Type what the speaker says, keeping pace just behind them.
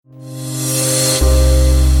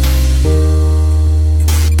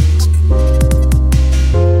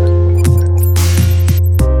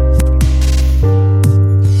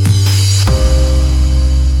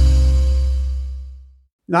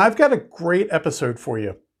Now, I've got a great episode for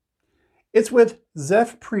you. It's with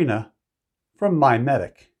Zeph Prina from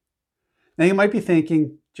MyMedic. Now, you might be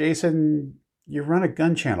thinking, Jason, you run a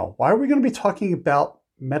gun channel. Why are we going to be talking about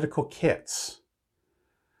medical kits?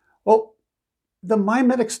 Well, the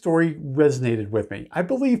MyMedic story resonated with me. I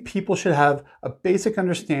believe people should have a basic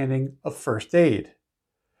understanding of first aid.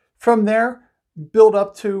 From there, build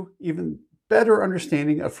up to even better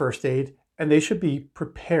understanding of first aid, and they should be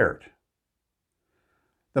prepared.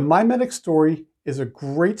 The MyMedic story is a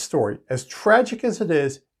great story. As tragic as it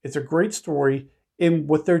is, it's a great story in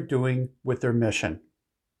what they're doing with their mission.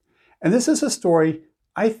 And this is a story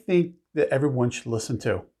I think that everyone should listen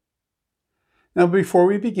to. Now, before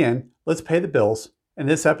we begin, let's pay the bills. And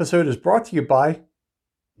this episode is brought to you by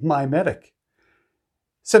MyMedic.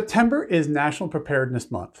 September is National Preparedness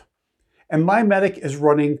Month, and MyMedic is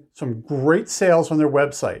running some great sales on their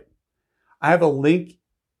website. I have a link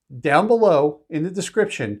down below in the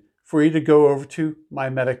description for you to go over to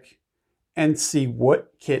MyMedic and see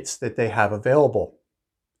what kits that they have available.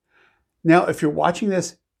 Now, if you're watching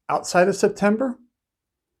this outside of September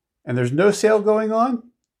and there's no sale going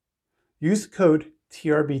on, use the code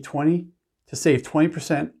TRB20 to save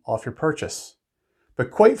 20% off your purchase.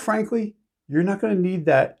 But quite frankly, you're not going to need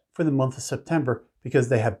that for the month of September because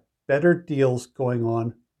they have better deals going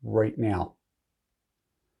on right now.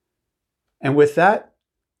 And with that,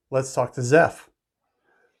 let's talk to Zeph.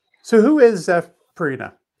 So who is Zeph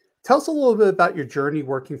Prina? Tell us a little bit about your journey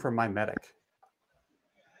working for MyMedic.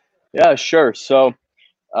 Yeah, sure. So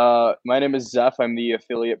my name is Zeph. I'm the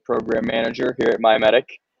affiliate program manager here at MyMedic.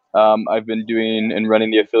 I've been doing and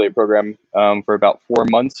running the affiliate program for about 4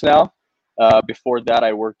 months now. Before that,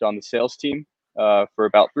 I worked on the sales team for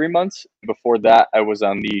about 3 months. Before that, I was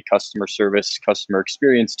on the customer service, customer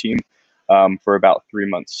experience team for about 3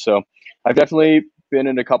 months. So I've definitely been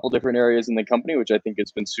in a couple different areas in the company, which I think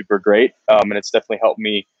has been super great. And it's definitely helped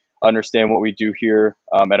me understand what we do here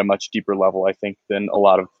at a much deeper level, I think, than a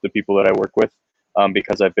lot of the people that I work with,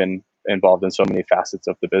 because I've been involved in so many facets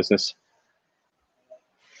of the business.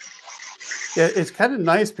 Yeah, it's kind of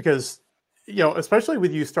nice because, especially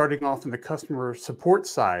with you starting off in the customer support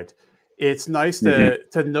side, it's nice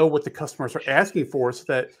to know what the customers are asking for so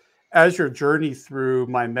that as your journey through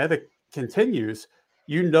MyMedic continues,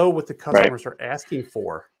 you know what the customers are asking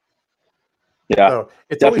for. Yeah, so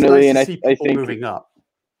it's definitely. always nice to see people moving up.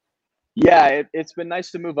 Yeah, it's been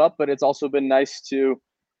nice to move up, but it's also been nice to,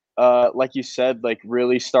 like you said, like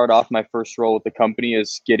really start off. My first role with the company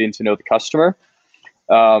is getting to know the customer,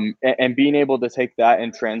 and being able to take that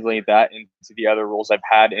and translate that into the other roles I've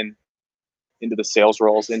had into the sales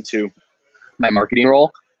roles, into my marketing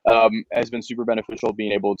role, has been super beneficial.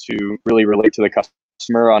 Being able to really relate to the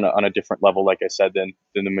customer on a different level, like I said, than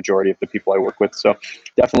the majority of the people I work with. So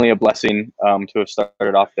definitely a blessing to have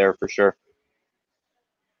started off there for sure.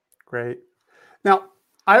 Great. Now,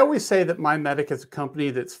 I always say that MyMedic is a company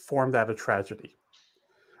that's formed out of tragedy.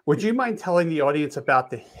 Would you mind telling the audience about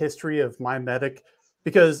the history of MyMedic?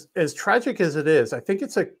 Because as tragic as it is, I think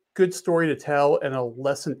it's a good story to tell and a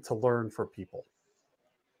lesson to learn for people.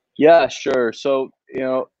 Yeah, sure. So,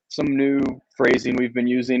 some new phrasing we've been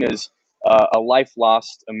using is a life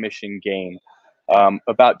lost, a mission gained.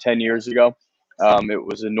 About 10 years ago, it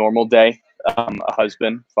was a normal day. A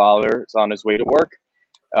husband, father, is on his way to work,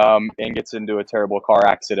 and gets into a terrible car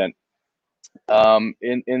accident.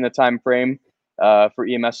 In the time frame for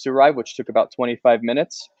EMS to arrive, which took about 25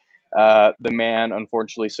 minutes, the man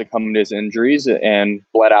unfortunately succumbed to his injuries and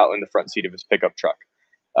bled out in the front seat of his pickup truck.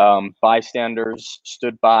 Bystanders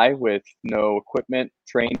stood by with no equipment,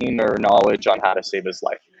 training, or knowledge on how to save his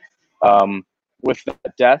life. With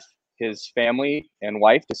that death, his family and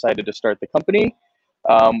wife decided to start the company.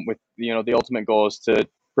 With the ultimate goal is to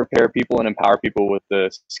prepare people and empower people with the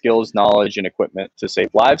skills, knowledge, and equipment to save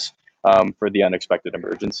lives for the unexpected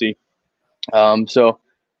emergency. So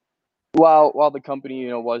while the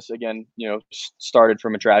company was again started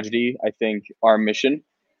from a tragedy, I think our mission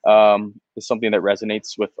is something that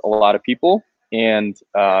resonates with a lot of people, and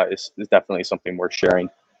is definitely something worth sharing.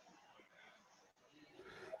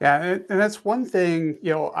 Yeah, and that's one thing.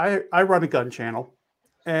 I run a gun channel,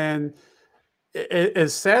 and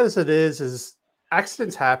as sad as it is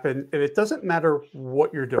accidents happen, and it doesn't matter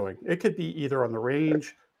what you're doing. It could be either on the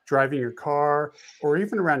range, driving your car, or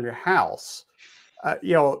even around your house.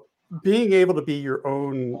 Being able to be your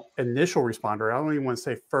own initial responder. I don't even want to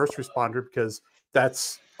say first responder because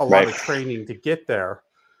that's a lot of training to get there.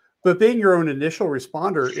 But being your own initial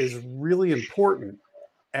responder is really important.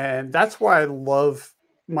 And that's why I love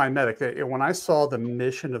MyMedic. When I saw the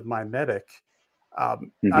mission of MyMedic, I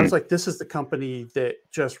was like, this is the company that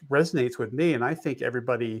just resonates with me, and I think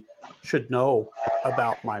everybody should know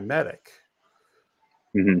about MyMedic.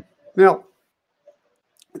 Now,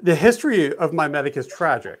 the history of MyMedic is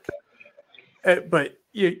tragic, but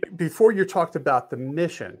before you talked about the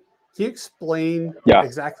mission, can you explain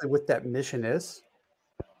exactly what that mission is?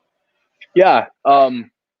 Yeah.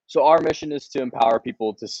 So our mission is to empower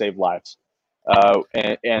people to save lives,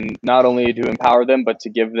 and not only to empower them, but to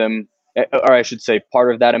give them, or I should say,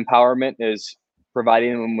 part of that empowerment is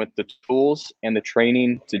providing them with the tools and the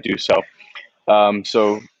training to do so.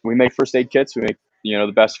 So we make first aid kits. We make,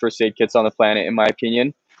 the best first aid kits on the planet, in my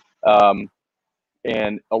opinion.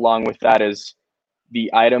 And along with that is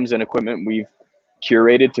the items and equipment we've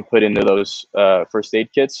curated to put into those first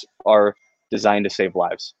aid kits are designed to save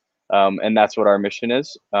lives. And that's what our mission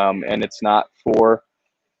is. And it's not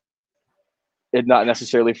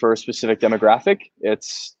necessarily for a specific demographic.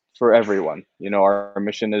 It's for everyone. Our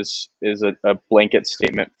mission is a blanket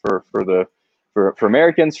statement for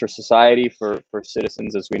Americans, for society, for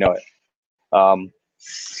citizens as we know it.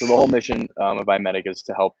 So the whole mission of MyMedic is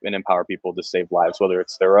to help and empower people to save lives, whether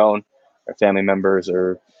it's their own, their family members,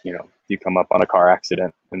 or you come up on a car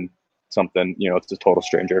accident and something, it's a total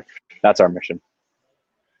stranger. That's our mission.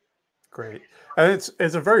 Great. And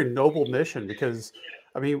it's a very noble mission, because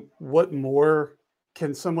I mean, what more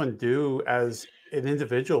can someone do as an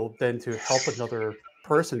individual than to help another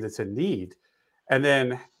person that's in need? And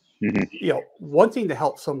then wanting to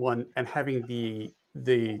help someone and having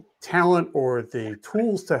the talent or the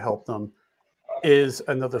tools to help them is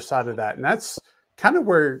another side of that. And that's kind of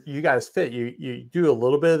where you guys fit. You do a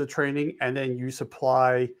little bit of the training, and then you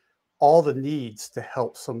supply all the needs to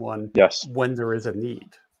help someone when there is a need.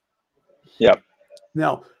 Yep.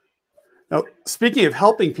 Now, speaking of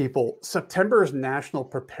helping people, September is National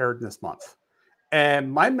Preparedness Month,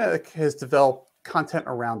 and MyMedic has developed content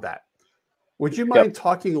around that. Would you mind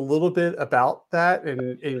talking a little bit about that?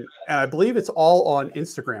 And I believe it's all on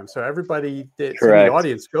Instagram. So everybody that's in the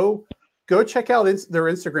audience, go check out their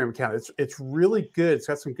Instagram account. It's really good. It's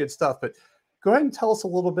got some good stuff. But go ahead and tell us a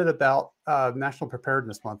little bit about National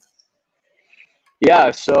Preparedness Month.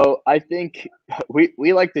 Yeah, so I think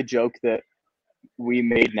we like to joke that we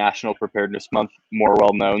made National Preparedness Month more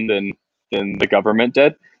well known than the government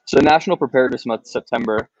did. So National Preparedness Month,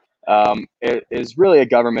 September, it is really a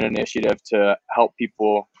government initiative to help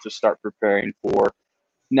people to start preparing for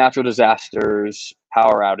natural disasters,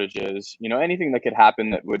 power outages, anything that could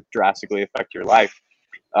happen that would drastically affect your life.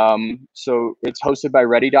 So it's hosted by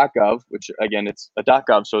ready.gov, which again, it's a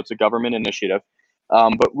 .gov, so it's a government initiative.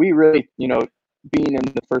 But we really, being in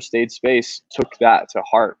the first aid space, took that to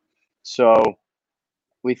heart. So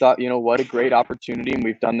we thought, what a great opportunity, and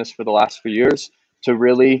we've done this for the last few years, to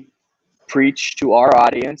really preach to our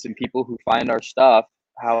audience and people who find our stuff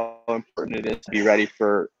how important it is to be ready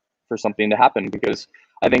for something to happen. Because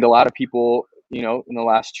I think a lot of people, in the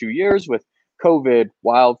last 2 years with COVID,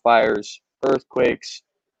 wildfires, earthquakes,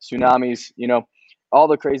 tsunamis, all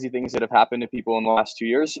the crazy things that have happened to people in the last 2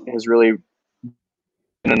 years has really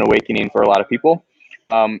been an awakening for a lot of people.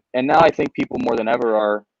 And now I think people more than ever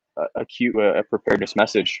are acute a preparedness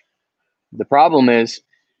message. The problem is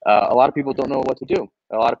a lot of people don't know what to do.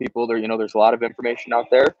 A lot of people, there's a lot of information out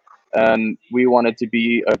there, and we wanted to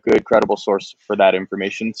be a good, credible source for that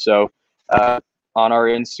information. So on our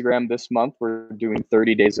Instagram this month, we're doing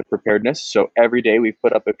 30 days of preparedness. So every day we've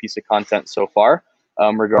put up a piece of content so far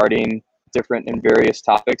regarding different and various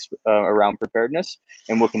topics around preparedness,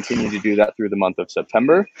 and we'll continue to do that through the month of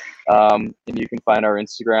September. And you can find our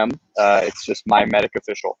Instagram. It's just MyMedic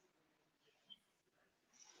Official.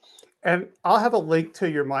 And I'll have a link to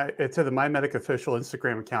the MyMedic Official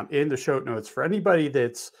Instagram account in the show notes for anybody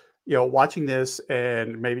that's watching this,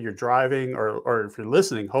 and maybe you're driving, or if you're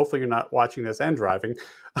listening. Hopefully, you're not watching this and driving,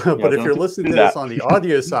 but if you're listening to this on the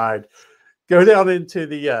audio side, go down into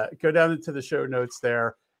the show notes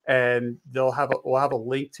there, and we'll have a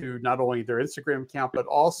link to not only their Instagram account, but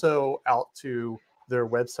also out to their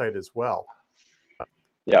website as well.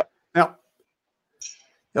 Yeah.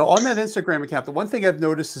 Now, on that Instagram account, the one thing I've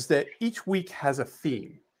noticed is that each week has a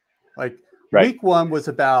theme. Like week 1 was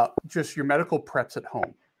about just your medical preps at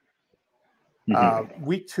home.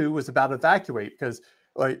 Week 2 was about evacuate, because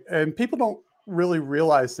and people don't really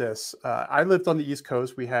realize this. I lived on the East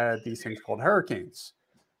Coast. We had these things called hurricanes.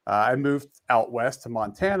 I moved out west to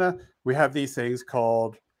Montana. We have these things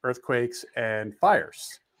called earthquakes and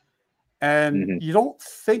fires. And you don't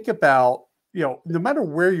think about, no matter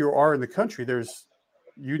where you are in the country,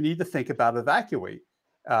 you need to think about evacuate.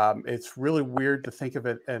 It's really weird to think of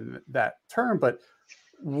it in that term, but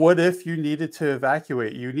what if you needed to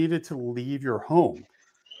evacuate? You needed to leave your home.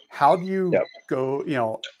 How do you Yep.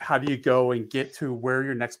 go? How do you go and get to where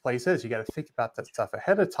your next place is? You got to think about that stuff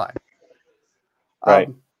ahead of time. Right.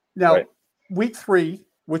 Now, Right. week 3,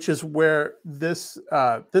 which is where this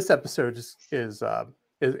episode is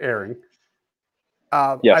airing.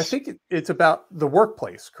 I Yes. think it's about the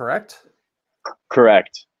workplace, correct?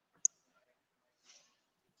 Correct.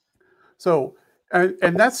 So,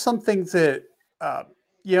 and that's something that uh,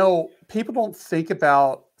 people don't think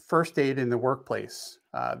about first aid in the workplace.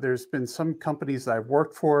 There's been some companies that I've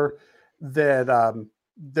worked for that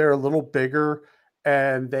they're a little bigger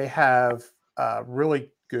and they have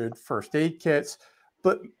really good first aid kits,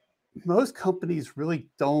 but most companies really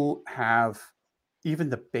don't have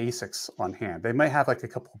even the basics on hand. They might have like a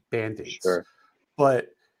couple of band-aids, Sure. but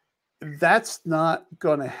that's not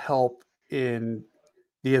going to help in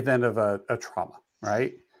the event of a trauma,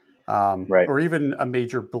 right? Right. Or even a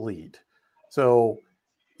major bleed. So,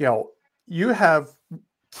 you have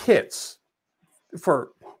kits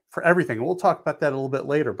for everything. We'll talk about that a little bit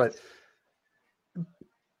later, but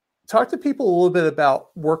talk to people a little bit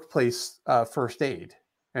about workplace first aid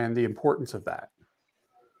and the importance of that.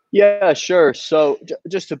 Yeah, sure. So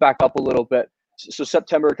just to back up a little bit, so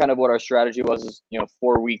September, kind of what our strategy was is,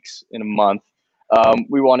 4 weeks in a month.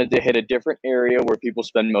 We wanted to hit a different area where people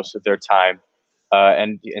spend most of their time,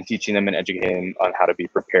 and teaching them and educating them on how to be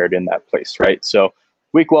prepared in that place, right? So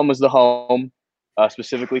week 1 was the home,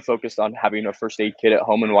 specifically focused on having a first aid kit at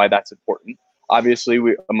home and why that's important. Obviously,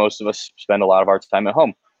 most of us spend a lot of our time at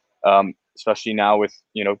home, especially now with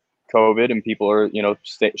COVID and people are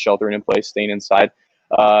sheltering in place, staying inside.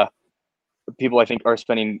 Uh, People, I think, are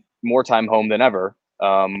spending more time home than ever,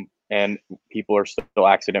 and people are still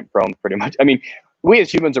accident prone. Pretty much. I mean, we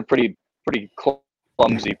as humans are pretty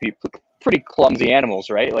clumsy people, pretty clumsy animals,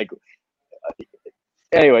 right? Like,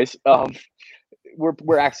 anyways,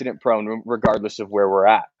 we're accident prone regardless of where we're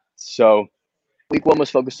at. So week 1 was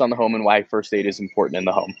focused on the home and why first aid is important in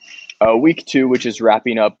the home. Week 2, which is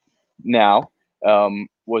wrapping up now,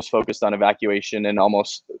 was focused on evacuation and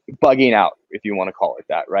almost bugging out, if you want to call it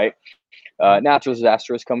that, right? Natural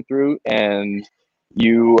disaster has come through and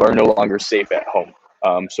you are no longer safe at home.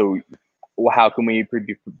 So how can we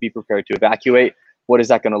be prepared to evacuate? What is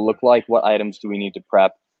that going to look like? What items do we need to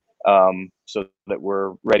prep, so that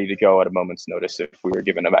we're ready to go at a moment's notice if we were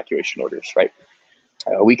given evacuation orders, right?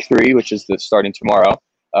 Week 3, which is starting tomorrow,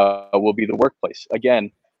 will be the workplace.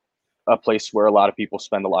 Again, a place where a lot of people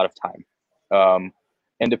spend a lot of time.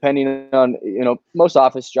 And depending on, most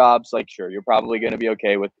office jobs, like, sure, you're probably going to be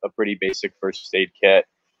okay with a pretty basic first aid kit.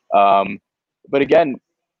 But again,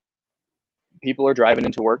 people are driving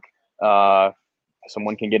into work.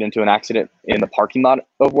 Someone can get into an accident in the parking lot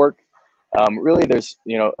of work. Really, there's,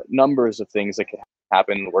 numbers of things that can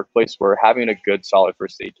happen in the workplace where having a good, solid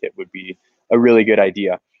first aid kit would be a really good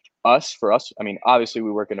idea. For us, I mean, obviously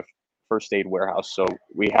we work in a first aid warehouse, so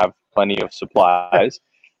we have plenty of supplies.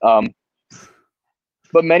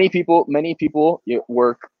 But many people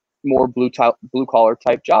work more blue collar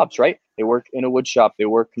type jobs, right? They work in a wood shop, they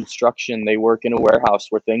work construction, they work in a warehouse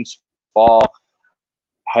where things fall,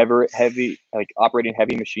 heavy, like operating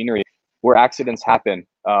heavy machinery, where accidents happen.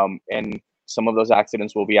 And some of those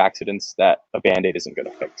accidents will be accidents that a Band-Aid isn't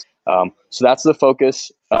going to fix. So that's the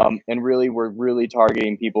focus. And really, we're really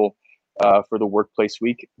targeting people for the workplace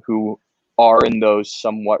week who are in those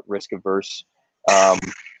somewhat risk averse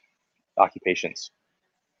occupations.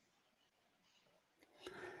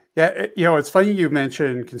 Yeah, it's funny you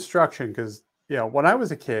mentioned construction because when I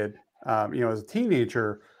was a kid, as a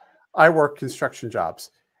teenager, I worked construction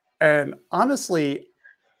jobs, and honestly,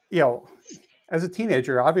 as a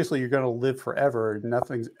teenager, obviously you're going to live forever.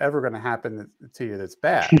 Nothing's ever going to happen to you that's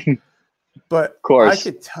bad. But Of I course.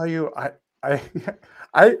 could tell you, I,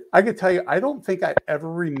 I could tell you, I don't think I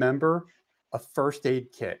ever remember a first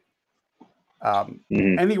aid kit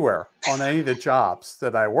Mhm. anywhere on any of the jobs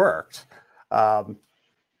that I worked.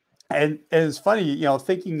 And it's funny,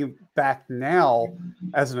 thinking back now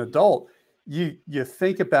as an adult, you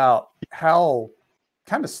think about how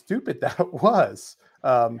kind of stupid that was.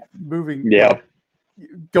 Moving, Yeah.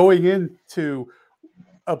 going into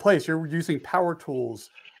a place, you're using power tools.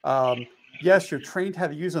 Yes, you're trained how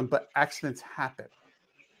to use them, but accidents happen.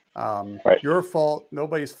 Right. Your fault,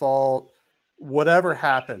 nobody's fault. Whatever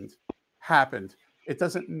happened. It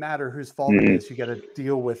doesn't matter whose fault it Mhm. is. You got to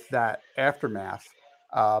deal with that aftermath.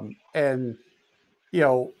 And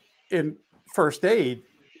in first aid,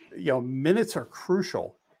 minutes are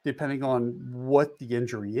crucial depending on what the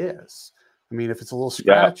injury is. I mean, if it's a little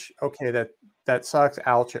Yeah. scratch, okay, that sucks.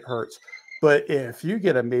 Ouch, it hurts. But if you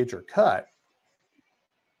get a major cut,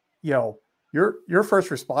 you know, your first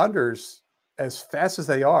responders, as fast as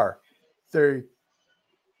they are, they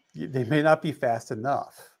may not be fast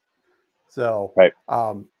enough. So Right.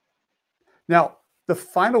 Now the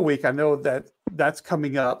final week, I know that's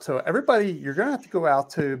coming up. So everybody, you're going to have to go out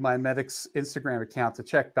to My Medic's Instagram account to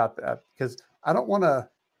check about that, because I don't want to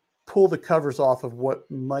pull the covers off of what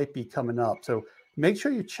might be coming up. So make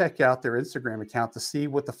sure you check out their Instagram account to see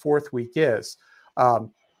what the 4th week is.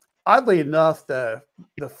 Oddly enough, the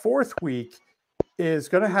 4th week is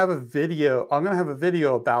going to have a video. I'm going to have a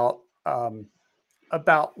video about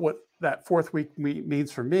what that 4th week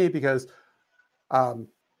means for me, because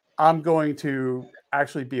I'm going to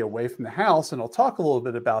actually be away from the house, and I'll talk a little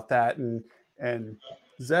bit about that. And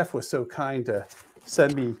Zeph was so kind to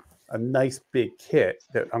send me a nice big kit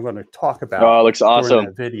that I'm going to talk about. Oh, it looks awesome. During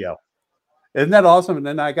that video. Isn't that awesome? And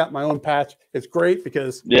then I got my own patch. It's great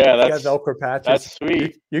because that's Velcro patches. That's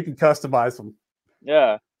sweet. You can customize them.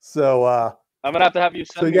 Yeah. So I'm gonna have you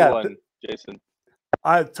send me one, Jason.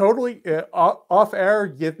 I totally off air.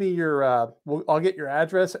 Give me your. I'll get your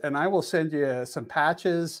address, and I will send you some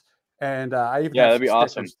patches. And I even have that'd be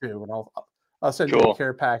awesome too. And I'll send you a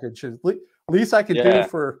care package. At least I can do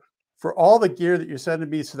for all the gear that you're sending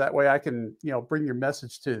me, so that way I can bring your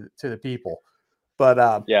message to the people. But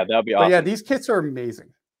that'd be awesome. But yeah, these kits are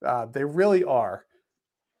amazing. They really are.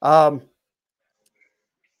 Now,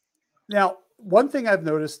 one thing I've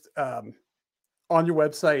noticed on your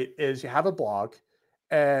website is you have a blog,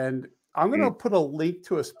 and I'm going to put a link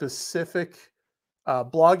to a specific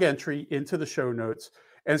blog entry into the show notes,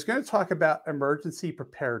 and it's going to talk about emergency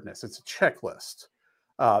preparedness. It's a checklist.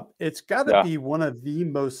 It's got to be one of the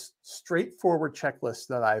most straightforward checklists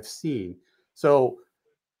that I've seen. So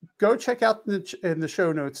go check out in the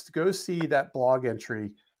show notes to go see that blog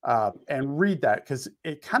entry and read that, because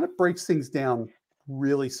it kind of breaks things down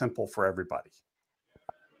really simple for everybody.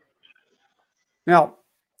 Now,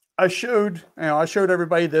 I showed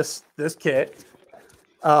everybody this kit.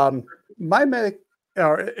 My Medic,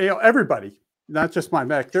 everybody, not just My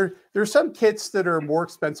Medic. There's some kits that are more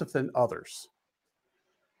expensive than others.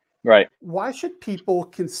 Right. Why should people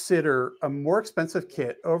consider a more expensive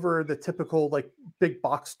kit over the typical big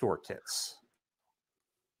box store kits?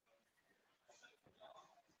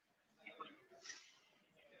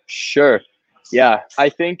 Sure. Yeah, I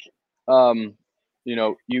think you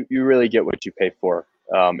really get what you pay for,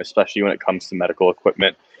 especially when it comes to medical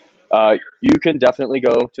equipment. You can definitely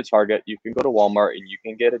go to Target, you can go to Walmart, and you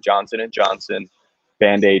can get a Johnson & Johnson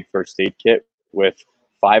Band-Aid first aid kit with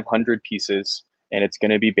 500 pieces, and it's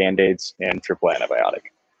going to be Band-Aids and triple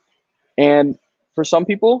antibiotic. And for some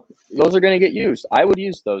people, those are going to get used. I would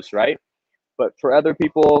use those, right? But for other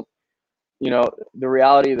people, the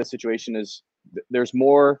reality of the situation is there's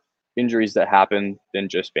more injuries that happen than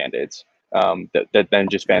just Band-Aids. That then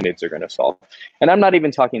just Band-Aids are going to solve. And I'm not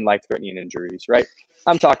even talking life-threatening injuries, right?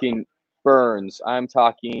 I'm talking burns. I'm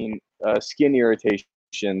talking skin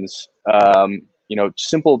irritations,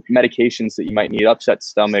 simple medications that you might need, upset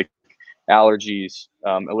stomach, allergies,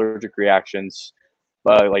 allergic reactions,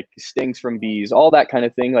 like stings from bees, all that kind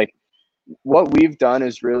of thing. Like, what we've done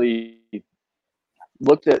is really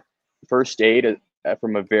looked at first aid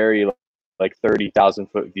from a very 30,000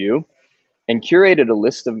 foot view, and curated a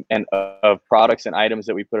list of products and items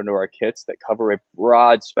that we put into our kits that cover a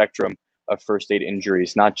broad spectrum of first aid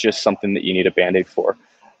injuries, not just something that you need a Band-Aid for.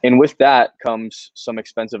 And with that comes some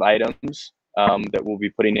expensive items that we'll be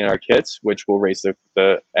putting in our kits, which will raise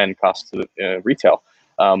the end cost to the retail.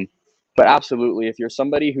 But absolutely, if you're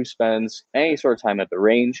somebody who spends any sort of time at the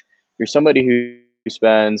range, you're somebody who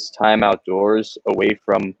spends time outdoors away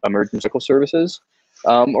from emergency medical services,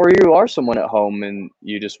 or you are someone at home and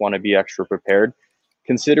you just want to be extra prepared,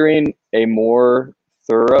 considering a more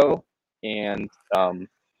thorough and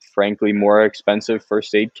frankly more expensive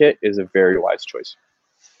first aid kit is a very wise choice.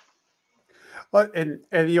 Well, and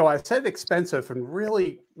I said expensive, and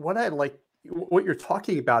really what you're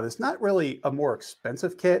talking about is not really a more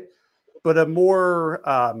expensive kit, but a more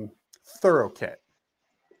thorough kit.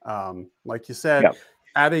 Like you said,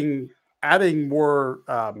 adding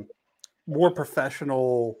more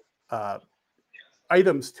professional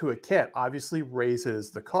items to a kit obviously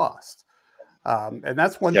raises the cost. And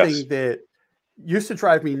that's one thing that used to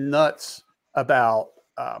drive me nuts about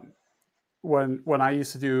when I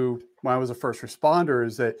used to do, when I was a first responder,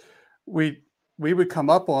 is that we would come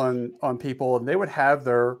up on people and they would have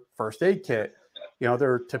their first aid kit,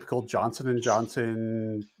 their typical Johnson &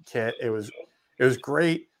 Johnson kit. It was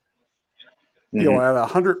great. At a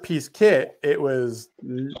 100-piece kit, it was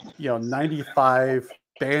 95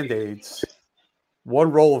 Band-Aids,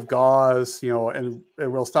 one roll of gauze, and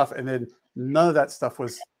real stuff, and then none of that stuff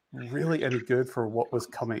was really any good for what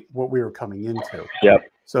we were coming into.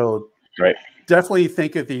 Yep. So Right. definitely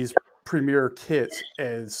think of these premier kits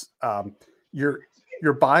as you're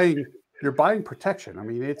buying protection. I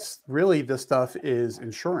mean, it's really, this stuff is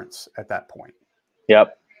insurance at that point.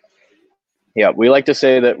 Yep. Yeah, we like to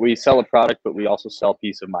say that we sell a product, but we also sell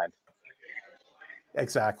peace of mind.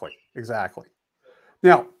 Exactly.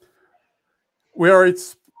 Now, we already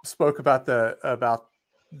spoke about the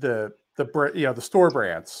store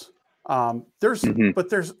brands. Mm-hmm. But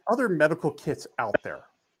there's other medical kits out there.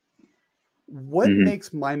 What Mm-hmm. makes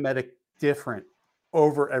MyMedic different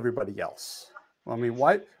over everybody else? I mean,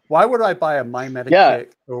 why would I buy a MyMedic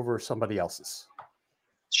kit over somebody else's?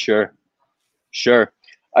 Sure.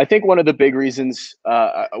 I think one of the big reasons,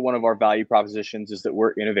 one of our value propositions, is that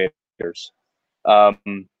we're innovators.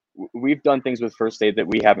 We've done things with first aid that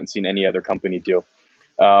we haven't seen any other company do.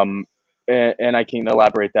 And I can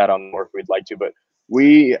elaborate that on more if we'd like to, but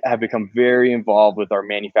we have become very involved with our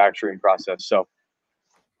manufacturing process. So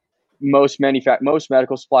most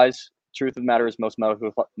medical supplies, truth of the matter is most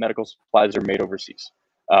medical supplies are made overseas.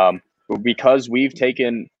 But because we've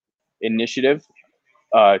taken initiative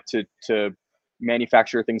to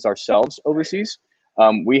manufacture things ourselves overseas,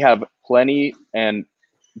 we have plenty and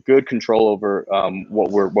good control over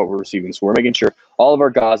what we're receiving. So we're making sure all of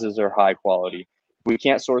our gauzes are high quality. We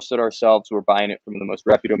can't source it ourselves. We're buying it from the most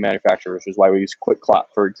reputable manufacturers, which is why we use QuikClot,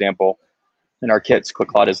 for example, in our kits.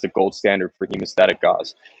 QuikClot is the gold standard for hemostatic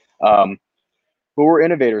gauze. But we're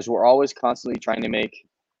innovators. We're always constantly trying to make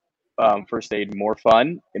first aid more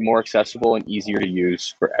fun and more accessible and easier to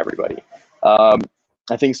use for everybody.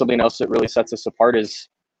 I think something else that really sets us apart is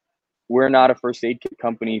we're not a first aid kit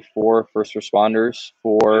company for first responders,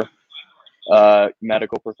 for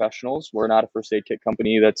medical professionals. We're not a first aid kit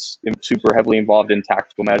company that's super heavily involved in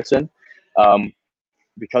tactical medicine.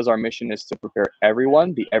 Because our mission is to prepare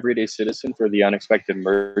everyone, the everyday citizen, for the unexpected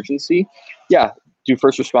emergency. Yeah, do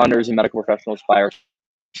first responders and medical professionals buy our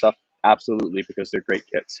stuff? Absolutely, because they're great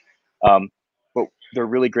kits. But they're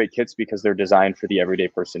really great kits because they're designed for the everyday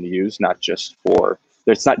person to use, not just for,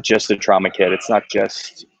 it's not just a trauma kit. It's not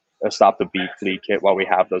just a stop the bleed kit while we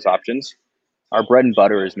have those options. Our bread and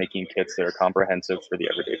butter is making kits that are comprehensive for the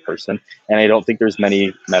everyday person. And I don't think there's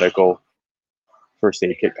many medical first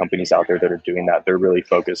aid kit companies out there that are doing that. They're really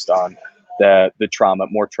focused on the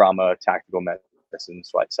more trauma, tactical medicine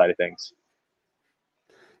side of things.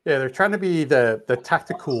 Yeah, they're trying to be the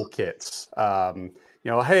tactical kits.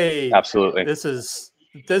 Hey, absolutely, this is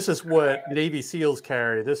what Navy SEALs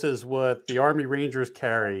carry. This is what the Army Rangers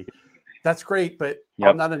carry. That's great, but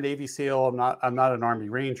I'm not a Navy SEAL. I'm not an Army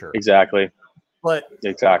Ranger. Exactly. But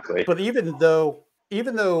even though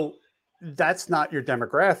that's not your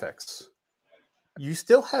demographics, you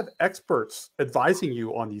still have experts advising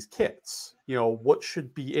you on these kits. What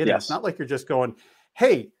should be in it. It's not like you're just going,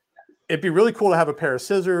 hey, it'd be really cool to have a pair of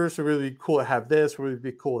scissors. It'd really be cool to have this. It would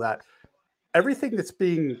be cool that everything that's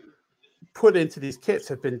being put into these kits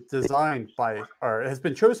have been designed by, or has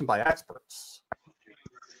been chosen by experts.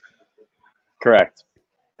 Correct.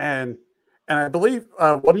 And I believe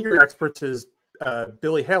one of your experts is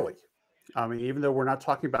Billy Haley. I mean, even though we're not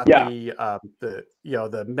talking about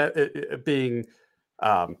being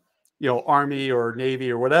Army or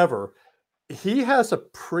Navy or whatever, he has a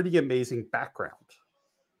pretty amazing background.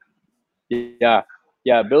 Yeah,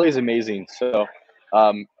 Billy's amazing. So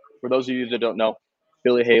for those of you that don't know,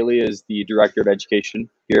 Billy Haley is the Director of Education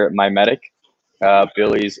here at MyMedic.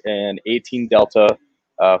 Billy's an 18 Delta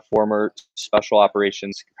former Special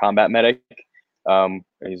Operations Combat Medic.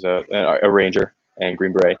 He's a Ranger and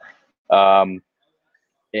Green Beret.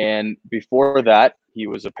 And before that, he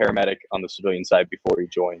was a paramedic on the civilian side before he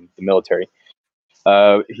joined the military.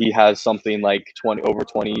 He has something like over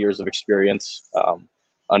 20 years of experience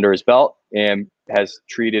under his belt and has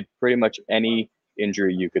treated pretty much any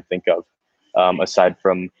injury you could think of, aside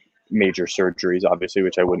from major surgeries, obviously,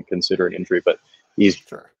 which I wouldn't consider an injury, but he's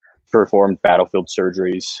performed battlefield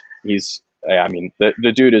surgeries.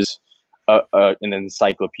 The dude is an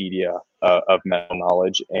encyclopedia of medical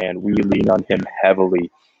knowledge, and we lean on him heavily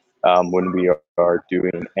when we are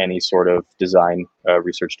doing any sort of design,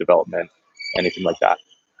 research development, anything like that.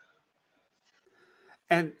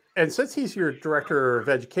 And since he's your Director of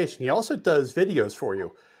Education, he also does videos for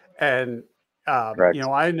you. And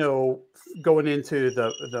I know going into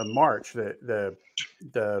the March, and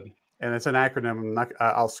it's an acronym.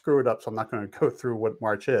 I'll screw it up, so I'm not going to go through what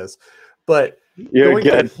March is. But going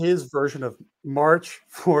through his version of March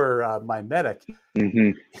for MyMedic,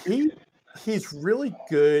 he's really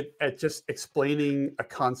good at just explaining a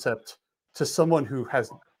concept to someone who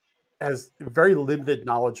has very limited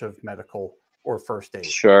knowledge of medical or first aid.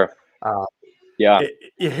 Sure. Uh, Yeah.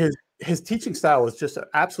 His teaching style is just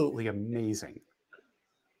absolutely amazing.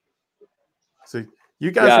 So you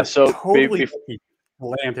guys Yeah. are So totally lucky to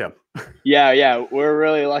land him. yeah, we're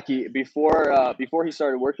really lucky. Before he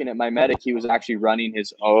started working at MyMedic, he was actually running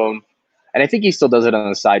his own, and I think he still does it on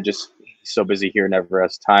the side. Just he's so busy here, never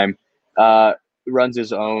has time. Runs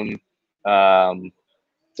his own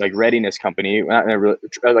like readiness company,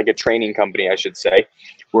 like a training company, I should say,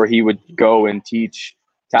 where he would go and teach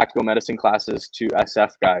tactical medicine classes to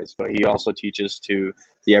SF guys, but he also teaches to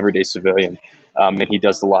the everyday civilian. And he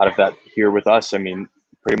does a lot of that here with us. I mean,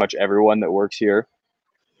 pretty much everyone that works here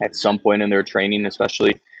at some point in their training,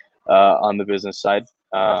 especially on the business side,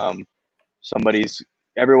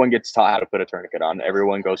 everyone gets taught how to put a tourniquet on.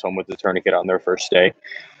 Everyone goes home with the tourniquet on their first day.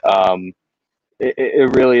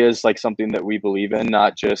 It really is like something that we believe in,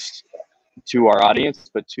 not just to our audience,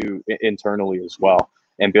 but to internally as well.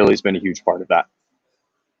 And Billy's been a huge part of that.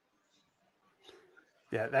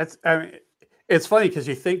 Yeah, I mean, it's funny because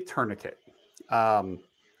you think tourniquet,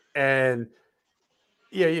 and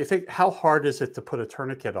yeah, you think how hard is it to put a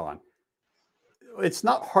tourniquet on? It's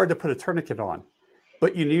not hard to put a tourniquet on,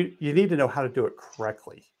 but you need to know how to do it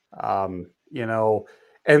correctly. You know,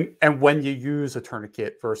 and when you use a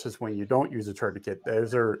tourniquet versus when you don't use a tourniquet,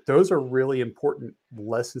 those are really important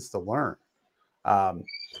lessons to learn. Um,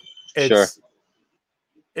 Sure.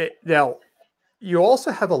 Now you also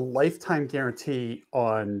have a lifetime guarantee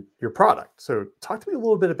on your product. So talk to me a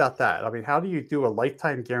little bit about that. I mean, how do you do a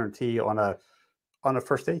lifetime guarantee on a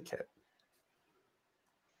first aid kit?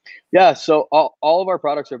 Yeah, so all of our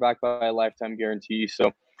products are backed by a lifetime guarantee.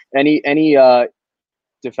 So any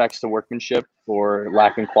defects to workmanship or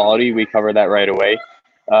lack in quality, we cover that right away.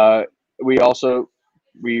 Uh, we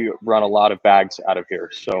run a lot of bags out of here.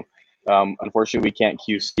 So unfortunately, we can't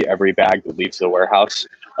QC every bag that leaves the warehouse.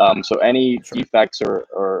 So any defects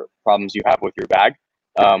or problems you have with your bag,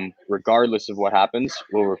 regardless of what happens,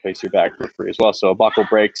 we'll replace your bag for free as well. So a buckle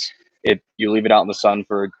breaks, you leave it out in the sun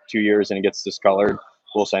for 2 years and it gets discolored,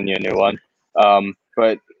 we'll send you a new one.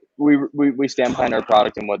 But we stand behind our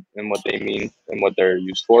product and what they mean and what they're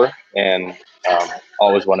used for, and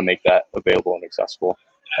always want to make that available and accessible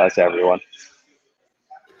to everyone.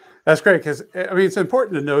 That's great because I mean it's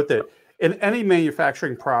important to note that in any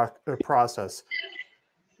manufacturing process,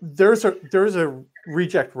 there's a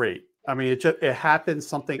reject rate. I mean it happens.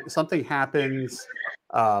 Something happens.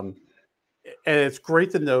 And it's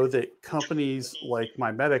great to know that companies like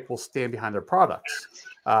MyMedic will stand behind their products.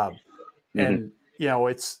 And you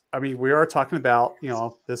know, I mean, we are talking about, you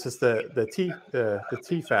know, this is the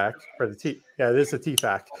TFAC or the T. Yeah, it is the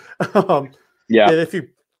TFAC. Yeah.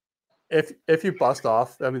 If you bust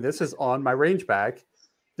off, I mean, this is on my range bag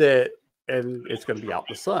and it's going to be out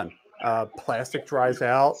in the sun. Plastic dries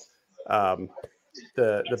out.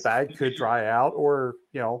 The bag could dry out, or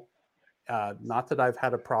you know, not that I've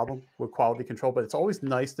had a problem with quality control, but it's always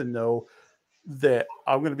nice to know that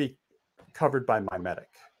I'm going to be covered by MyMedic.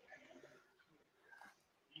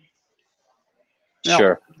 Now,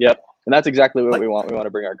 sure. Yep. And that's exactly what we want. We want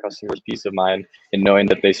to bring our customers peace of mind in knowing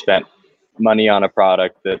that they spent money on a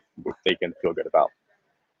product that they can feel good about.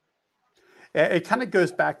 It kind of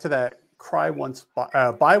goes back to that buy once,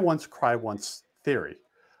 cry once theory.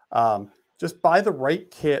 Just buy the right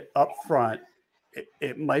kit up front.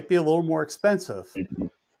 It might be a little more expensive,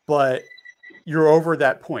 but you're over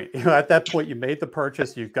that point. You know, at that point, you made the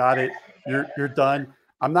purchase, you've got it, you're done.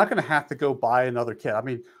 I'm not going to have to go buy another kit. I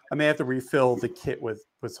mean, I may have to refill the kit with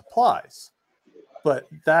supplies, but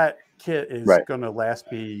that kit is going to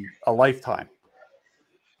last me a lifetime.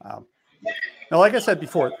 Now, like I said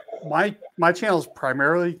before, my channel is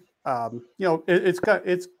primarily, you know,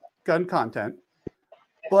 it's gun content,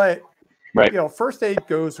 but you know, first aid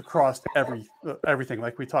goes across everything,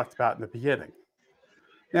 like we talked about in the beginning.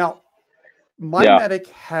 Now, MyMedic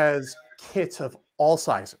has kits of all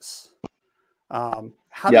sizes.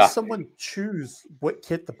 How does someone choose what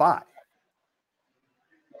kit to buy?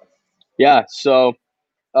 Yeah, so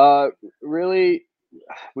really,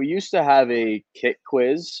 we used to have a kit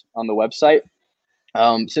quiz on the website.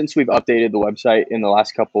 Since we've updated the website in the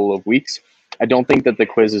last couple of weeks, I don't think that the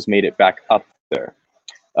quiz has made it back up there.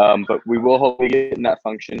 But we will hopefully get that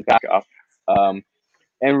function back up. And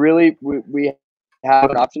really, we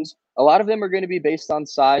have options. A lot of them are going to be based on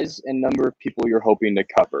size and number of people you're hoping to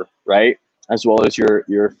cover, right? As well as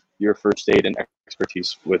your first aid and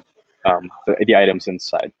expertise with the items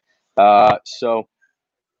inside. So,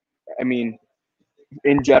 I mean,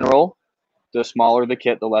 in general, the smaller the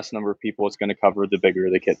kit, the less number of people it's going to cover. The bigger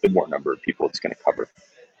the kit, the more number of people it's going to cover.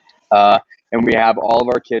 And we have all of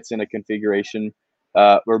our kits in a configuration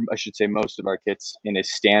or I should say most of our kits, in a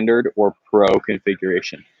standard or pro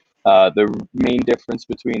configuration. The main difference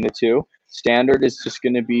between the two, standard is just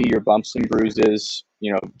going to be your bumps and bruises,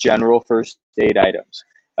 general first aid items.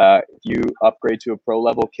 If you upgrade to a pro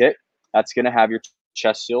level kit, that's going to have your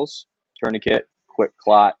chest seals, tourniquet, quick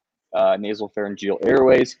clot, nasal pharyngeal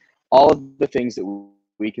airways, all of the things that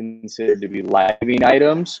we consider to be life-saving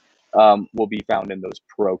items will be found in those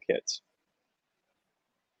pro kits.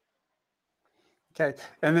 Okay,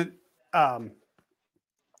 and then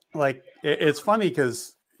it's funny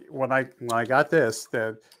because when I got this,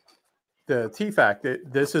 the TFAC,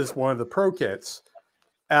 this is one of the pro kits.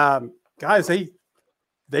 Guys,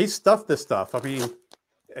 they stuff this stuff. I mean,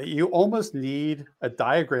 you almost need a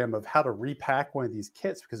diagram of how to repack one of these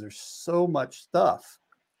kits because there's so much stuff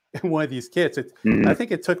in one of these kits. I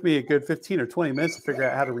think it took me a good 15 or 20 minutes to figure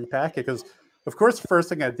out how to repack it because, of course, the first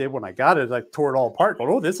thing I did when I got it is I tore it all apart, going,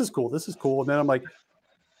 oh, this is cool. This is cool. And then I'm like,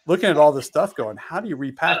 looking at all this stuff going, how do you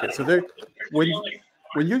repack it? So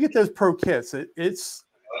when you get those pro kits,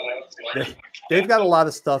 they've got a lot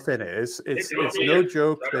of stuff in it. It's no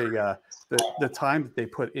joke the time that they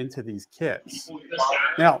put into these kits.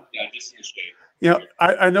 Now,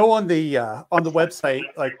 I know on the website,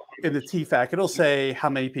 like in the TFAC, it'll say how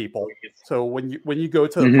many people. So when you go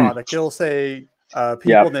to the product, it'll say people.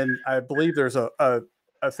 Yeah. Then I believe there's a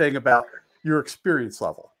thing about your experience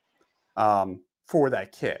level for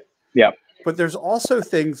that kit. Yeah. But there's also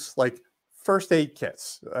things like first aid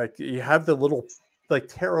kits. Like you have the little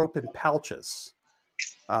tear open pouches.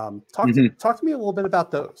 Talk to me a little bit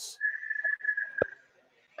about those.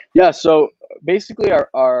 Yeah, so basically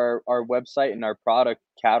our website and our product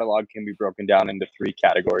catalog can be broken down into 3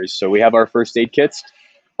 categories. So we have our first aid kits.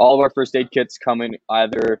 All of our first aid kits come in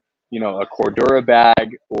either, a Cordura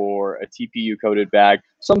bag or a TPU coated bag,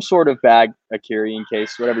 some sort of bag, a carrying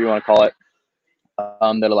case, whatever you want to call it,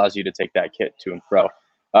 that allows you to take that kit to and fro.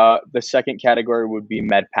 The second category would be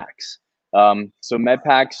med packs. So med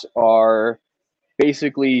packs are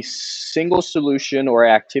basically single solution or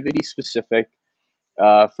activity specific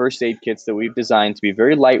first aid kits that we've designed to be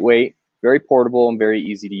very lightweight, very portable, and very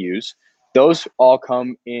easy to use. Those all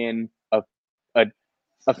come in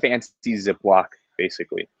a fancy Ziploc,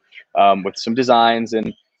 basically, with some designs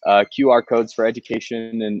and QR codes for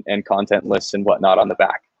education and content lists and whatnot on the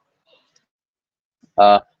back.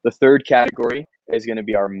 The third category is going to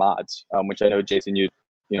be our mods, which I know, Jason,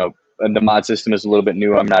 and the mod system is a little bit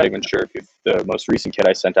new. I'm not even sure if the most recent kit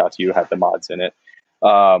I sent out to you had the mods in it.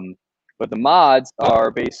 But the mods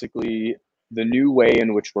are basically the new way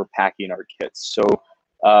in which we're packing our kits. So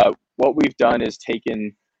what we've done is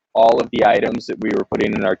taken all of the items that we were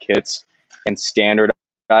putting in our kits and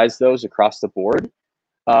standardized those across the board.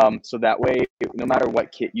 So that way, no matter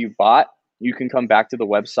what kit you bought, you can come back to the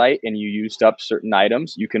website and you used up certain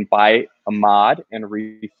items. You can buy a mod and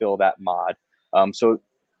refill that mod. So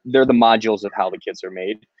they're the modules of how the kits are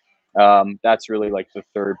made. That's really like the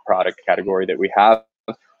third product category that we have.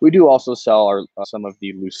 We do also sell some of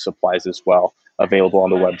the loose supplies as well, available on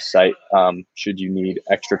the website, should you need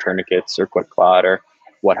extra tourniquets or quick clot or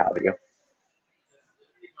what have you.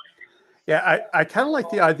 Yeah, I kind of like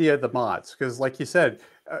the idea of the mods because, like you said,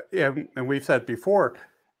 and we've said before,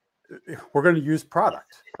 we're going to use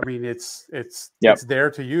product. I mean, it's there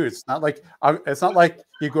to use. It's not like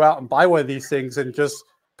you go out and buy one of these things and just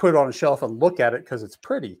put it on a shelf and look at it because it's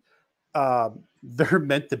pretty. They're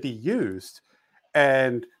meant to be used.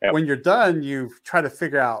 And when you're done, you try to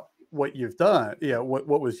figure out what you've done,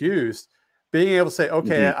 what was used. Being able to say,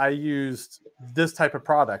 okay, I used this type of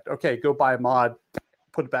product. Okay, go buy a mod,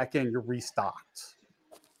 put it back in, you're restocked.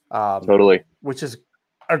 Totally. Which is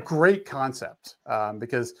a great concept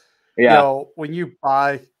because, when you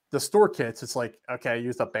buy the store kits, it's like, okay, I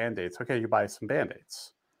used up Band-Aids. Okay, you buy some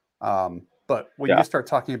Band-Aids. But when you start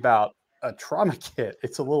talking about a trauma kit,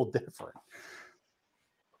 it's a little different.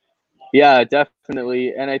 Yeah,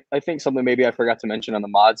 definitely. And I think something maybe I forgot to mention on the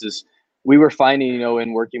mods is we were finding,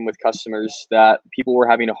 in working with customers that people were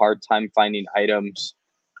having a hard time finding items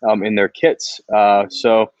in their kits.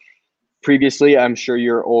 So previously, I'm sure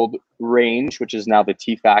your old range, which is now the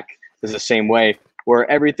TFAC, is the same way, where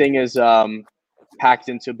everything is packed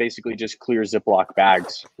into basically just clear Ziploc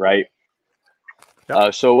bags, right?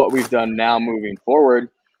 Yep. So what we've done now moving forward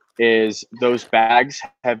is those bags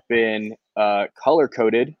have been color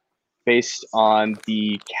coded based on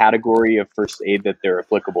the category of first aid that they're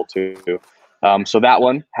applicable to. So that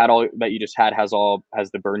one that you just has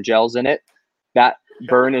the burn gels in it. That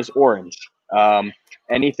burn is orange.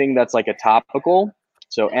 Anything that's like a topical,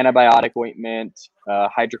 so antibiotic ointment,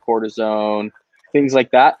 hydrocortisone, things like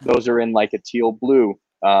that, those are in like a teal blue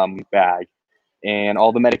bag. and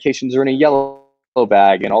all the medications are in a yellow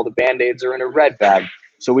bag, and all the Band-Aids are in a red bag.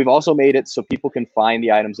 So we've also made it so people can find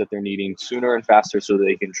the items that they're needing sooner and faster so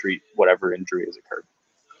they can treat whatever injury has occurred.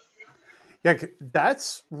 Yeah,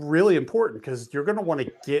 that's really important because you're going to want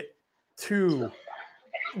to get to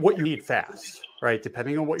what you need fast, right?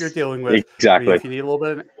 Depending on what you're dealing with. Exactly. I mean, if you need a little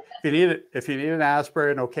bit, if you need an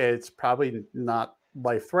aspirin, okay, it's probably not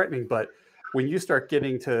life threatening. But when you start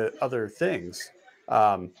getting to other things,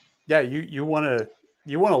 yeah, you want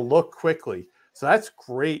to look quickly. So that's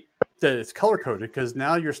great that it's color coded because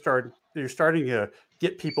now you're starting to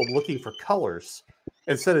get people looking for colors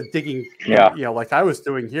instead of digging. Yeah. You know, like I was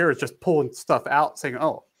doing here, is just pulling stuff out, saying,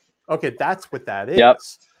 "Oh, okay, that's what that is." Yep.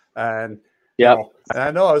 And Yep. and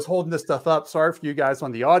I know I was holding this stuff up. Sorry for you guys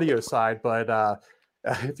on the audio side, but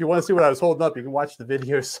if you want to see what I was holding up, you can watch the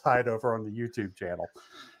video side over on the YouTube channel.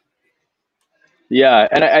 Yeah,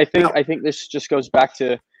 and I think this just goes back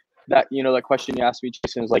to that, that question you asked me,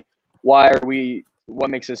 Jason, is like, what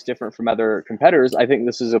makes us different from other competitors? I think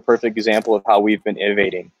this is a perfect example of how we've been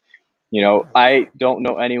innovating. I don't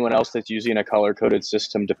know anyone else that's using a color-coded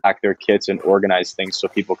system to pack their kits and organize things so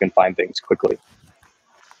people can find things quickly.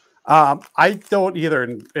 I don't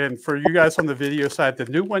either. And for you guys on the video side, the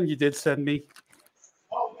new one you did send me,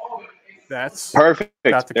 that's perfect.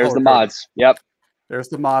 There's the mods. Yep. There's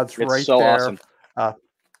the mods it's right so there. Awesome.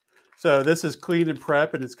 So this is Clean and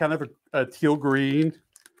Prep, and it's kind of a teal green.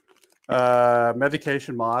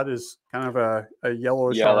 Medication mod is kind of a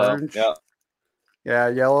yellowish orange. Yeah. Yeah,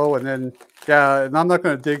 yellow, and then and I'm not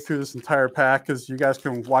going to dig through this entire pack because you guys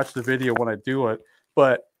can watch the video when I do it.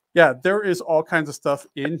 But yeah, there is all kinds of stuff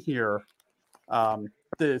in here. That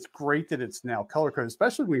it's great that it's now color coded,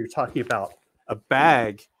 especially when you're talking about a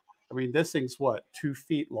bag. I mean, this thing's what, 2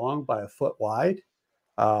 feet long by 1 foot wide.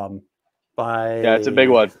 It's a big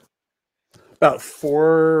one. About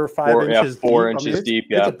 4 or 5 inches. 4 inches deep.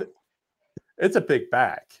 Yeah, it's a big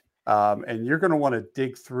bag. And you're going to want to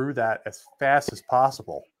dig through that as fast as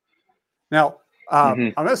possible. Now,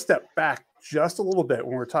 I'm going to step back just a little bit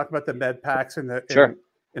when we're talking about the med packs and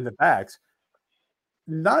in the bags.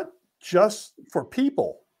 Not just for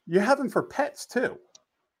people, you have them for pets too.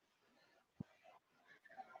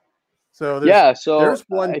 So there's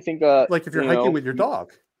one. I think like if you're hiking with your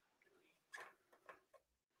dog.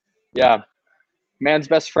 Yeah, man's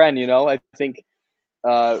best friend. I think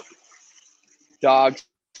dogs,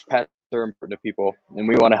 pets are important to people, and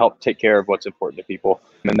we want to help take care of what's important to people,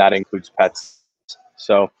 and that includes pets.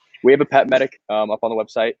 So we have a pet medic up on the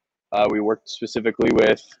website. We worked specifically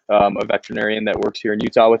with a veterinarian that works here in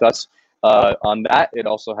Utah with us on that. It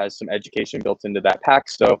also has some education built into that pack.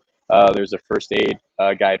 So there's a first aid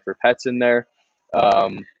guide for pets in there.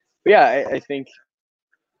 But yeah, I think,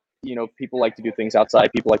 people like to do things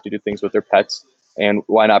outside. People like to do things with their pets. And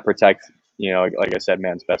why not protect, like I said,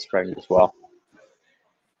 man's best friend as well.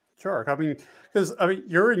 Sure. I mean, because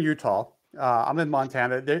you're in Utah. I'm in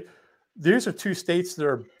Montana. These are 2 states that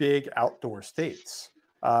are big outdoor states.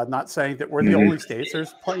 Not saying that we're the only states.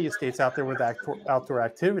 There's plenty of states out there with outdoor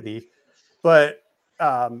activity. But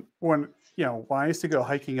when I used to go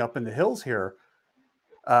hiking up in the hills here,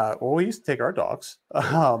 we used to take our dogs.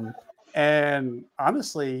 And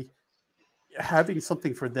honestly, having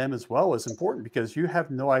something for them as well is important because you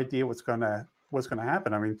have no idea what's gonna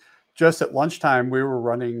happen. I mean, just at lunchtime, we were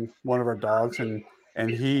running one of our dogs, and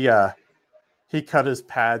he cut his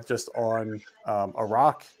pad just on a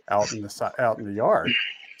rock out in the yard.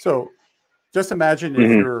 So just imagine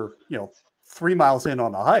if you're 3 miles in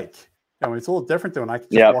on a hike. I mean, it's a little different than when I can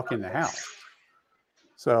just walk in the house.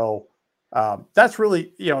 So that's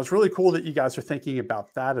really it's really cool that you guys are thinking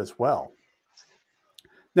about that as well.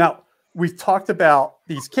 Now we've talked about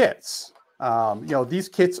these kits. These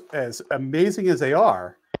kits, as amazing as they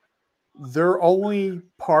are, they're only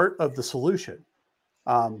part of the solution.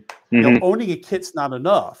 Owning a kit's not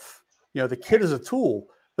enough. The kit is a tool,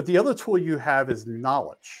 but the other tool you have is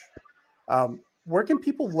knowledge. Where can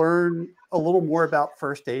people learn a little more about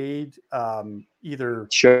first aid, either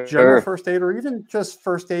general first aid or even just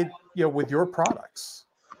first aid, with your products?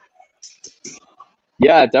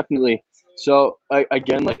 Yeah, definitely. So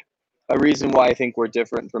again, like a reason why I think we're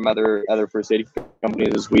different from other first aid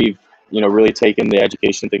companies is we've really taken the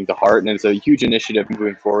education thing to heart, and it's a huge initiative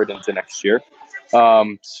moving forward into next year.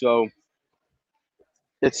 So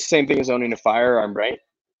it's the same thing as owning a firearm, right?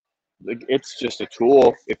 Like, it's just a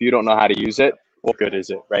tool. If you don't know how to use it, what good is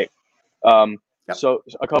it, right? So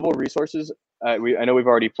a couple of resources. I know we've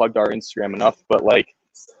already plugged our Instagram enough, but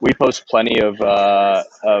we post plenty of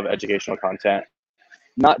educational content,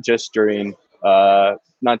 not just during the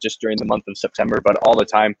month of September, but all the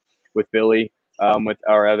time with Billy. with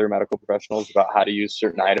our other medical professionals about how to use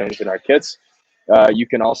certain items in our kits. You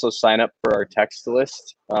can also sign up for our text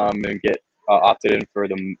list and get opted in for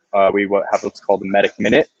the we have what's called the Medic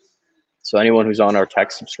Minute. So anyone who's on our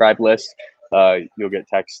text subscribe list, you'll get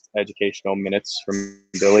text educational minutes from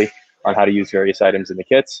Billy on how to use various items in the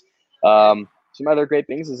kits. Some other great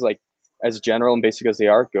things is, like, as general and basic as they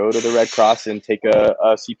are, go to the Red Cross and take a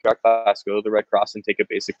CPR class. Go to the Red Cross and take a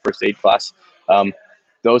basic first aid class.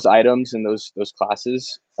 Those items and those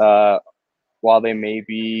classes, while they may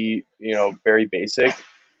be, very basic,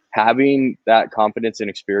 having that confidence and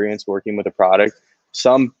experience working with a product,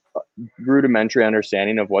 some rudimentary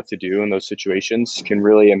understanding of what to do in those situations can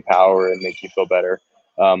really empower and make you feel better,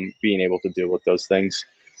 being able to deal with those things.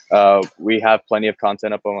 We have plenty of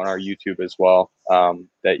content up on our YouTube as well,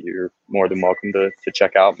 that you're more than welcome to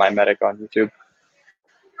check out. My Medic on YouTube.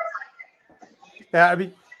 Yeah, I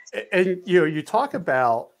mean, and you talk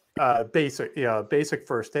about basic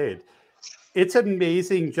first aid. It's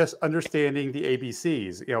amazing just understanding the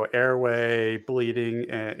ABCs, airway, bleeding,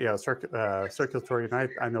 and circulatory. And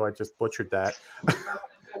I know I just butchered that.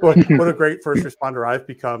 what a great first responder I've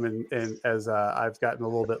become, and as I've gotten a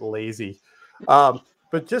little bit lazy.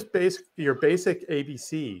 But just your basic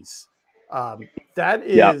ABCs, that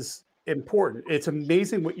is important. It's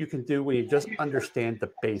amazing what you can do when you just understand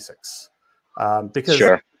the basics,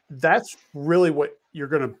 because that's really what you're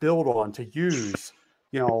going to build on to use.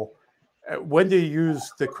 When do you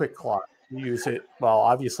use the quick clot? You use it, well,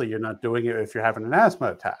 obviously you're not doing it if you're having an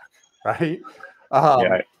asthma attack, right?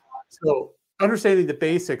 So understanding the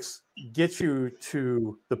basics gets you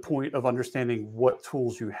to the point of understanding what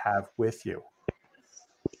tools you have with you.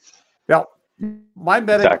 Now, My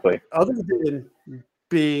Medic, other than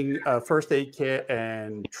being a first aid kit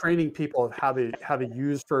and training people of how to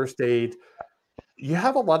use first aid, you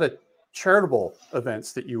have a lot of charitable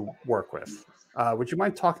events that you work with. Would you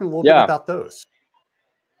mind talking a little bit about those?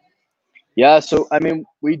 Yeah, so I mean,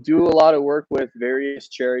 we do a lot of work with various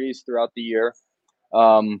charities throughout the year.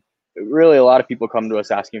 Really, a lot of people come to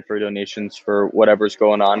us asking for donations for whatever's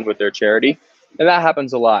going on with their charity, and that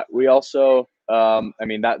happens a lot. We also, I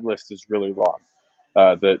mean, that list is really long.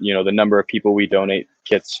 The number of people we donate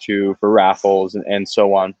kits to for raffles and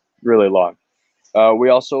so on, really long. We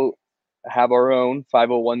also have our own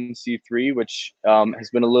 501c3, which has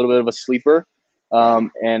been a little bit of a sleeper.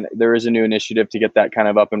 And there is a new initiative to get that kind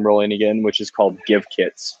of up and rolling again, which is called Give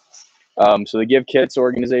Kits. So the Give Kits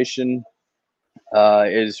organization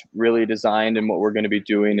is really designed, and what we're going to be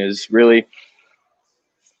doing is really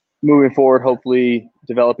moving forward, hopefully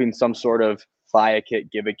developing some sort of buy a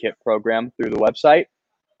kit, give a kit program through the website.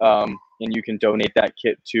 And you can donate that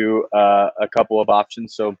kit to a couple of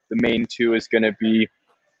options. So the main two is going to be,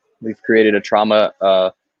 we've created a trauma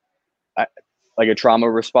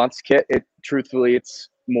response kit. Truthfully, it's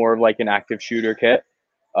more of like an active shooter kit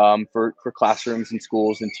for classrooms and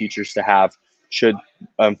schools and teachers to have should,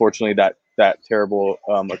 unfortunately, that terrible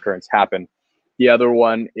occurrence happen. The other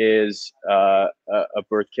one is a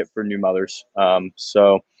birth kit for new mothers.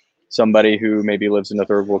 So somebody who maybe lives in a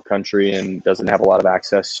third world country and doesn't have a lot of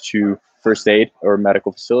access to first aid or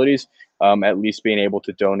medical facilities, at least being able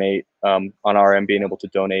to donate on our end, being able to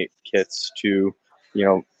donate kits to,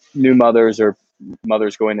 new mothers or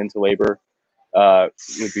mothers going into labor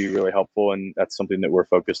would be really helpful. And that's something that we're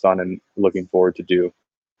focused on and looking forward to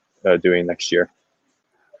doing next year.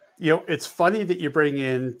 It's funny that you bring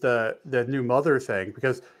in the new mother thing,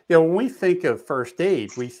 because, when we think of first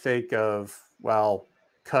aid, we think of, well,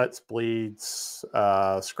 cuts, bleeds,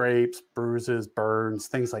 scrapes, bruises, burns,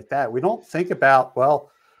 things like that. We don't think about,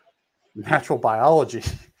 well, natural biology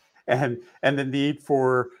and the need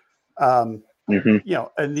for, a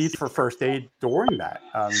need for first aid during that.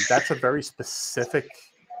 That's a very specific,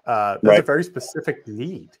 a very specific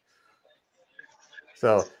need.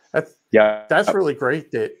 So that's really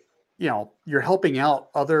great that, you're helping out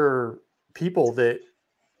other people that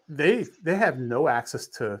they have no access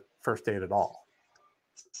to first aid at all.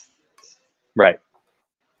 Right.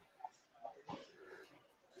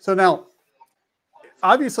 So now,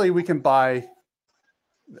 obviously, we can buy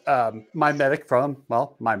My Medic from,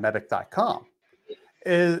 mymedic.com. Talk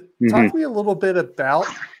to me a little bit about,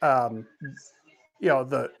 the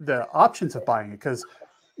options of buying it, because,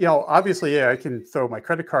 obviously, I can throw my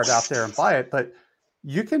credit card out there and buy it, but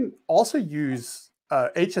you can also use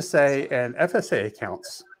HSA and FSA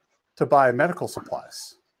accounts to buy medical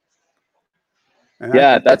supplies. And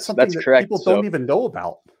that's correct. People don't even know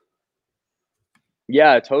about.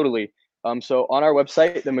 Yeah, totally. So on our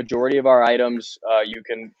website, the majority of our items you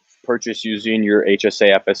can purchase using your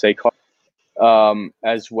HSA FSA card,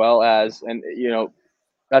 as well as, and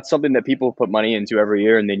that's something that people put money into every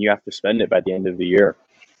year, and then you have to spend it by the end of the year.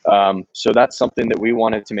 So that's something that we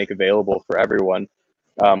wanted to make available for everyone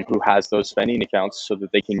who has those spending accounts, so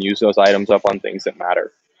that they can use those items up on things that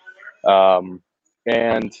matter. And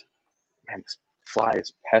man, this fly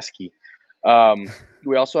is pesky.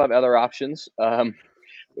 We also have other options.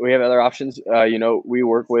 We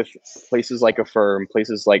work with places like Affirm,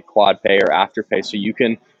 places like QuadPay or Afterpay, so you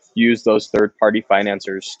can use those third-party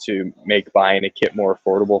financiers to make buying a kit more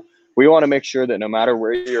affordable. We want to make sure that no matter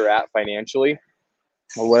where you're at financially,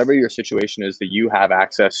 or whatever your situation is, that you have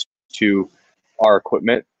access to our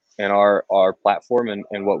equipment and our platform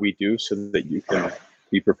and what we do, so that you can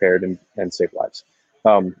be prepared and save lives.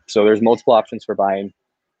 So there's multiple options for buying.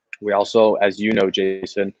 We also, as you know,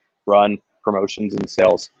 Jason, run promotions and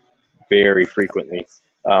sales very frequently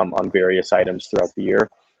on various items throughout the year.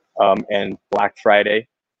 And Black Friday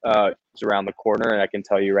is around the corner, and I can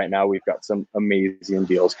tell you right now, we've got some amazing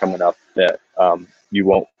deals coming up that you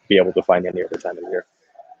won't be able to find any other time of the year.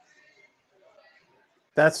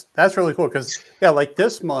 That's really cool, because like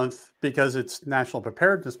this month, because it's National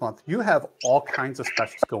Preparedness Month, you have all kinds of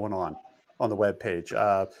specials going on the webpage.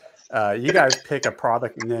 You guys pick a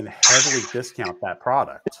product and then heavily discount that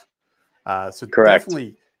product. So Correct.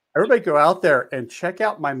 Definitely, everybody go out there and check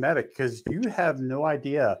out MyMedic, because you have no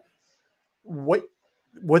idea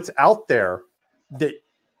what's out there that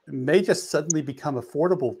may just suddenly become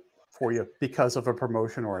affordable for you because of a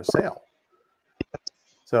promotion or a sale.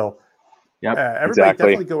 So everybody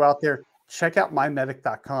definitely go out there, check out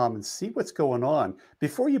mymedic.com and see what's going on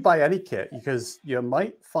before you buy any kit, because you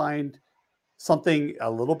might find something a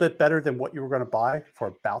little bit better than what you were going to buy for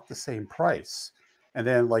about the same price. And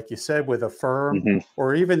then, like you said, with Affirm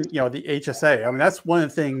or even, the HSA. I mean, that's one of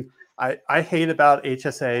the things I hate about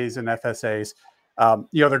HSAs and FSAs.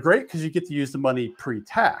 They're great because you get to use the money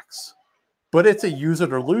pre-tax, but it's a use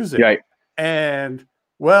it or lose it. Right. And,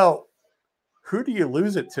 well, who do you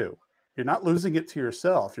lose it to? You're not losing it to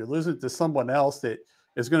yourself. You're losing it to someone else that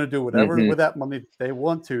is going to do whatever with that money they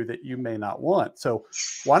want to, that you may not want. So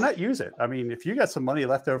why not use it? I mean, if you got some money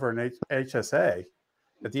left over in HSA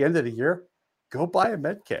at the end of the year, go buy a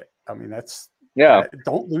med kit. I mean,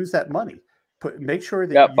 don't lose that money. Make sure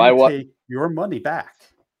that you take your money back.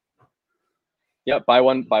 Yeah, buy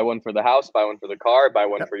one for the house, buy one for the car, buy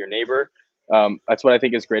one for your neighbor. That's what I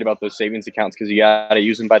think is great about those savings accounts, because you got to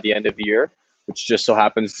use them by the end of the year, which just so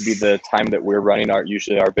happens to be the time that we're running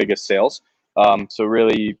usually our biggest sales. So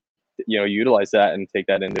really, utilize that and take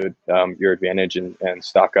that into your advantage and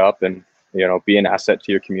stock up and, be an asset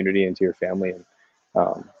to your community and to your family,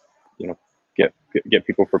 and, get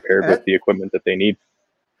people prepared with the equipment that they need.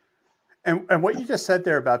 And what you just said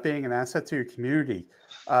there about being an asset to your community,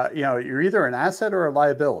 you're either an asset or a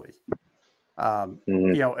liability.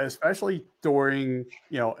 Especially during,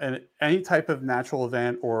 any type of natural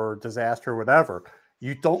event or disaster or whatever,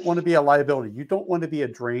 you don't want to be a liability. You don't want to be a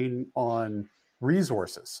drain on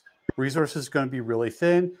resources. Resources are going to be really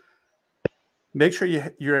thin. Make sure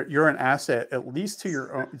you're an asset, at least to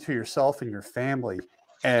yourself and your family,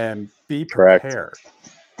 and be prepared.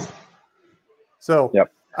 Correct. So,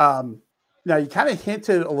 now you kind of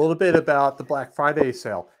hinted a little bit about the Black Friday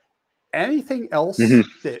sale. Anything else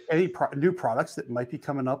that new products that might be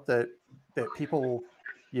coming up that people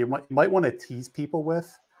you might want to tease people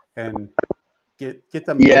with and get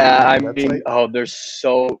them? Yeah, I mean, there's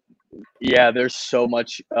so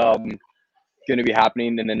much going to be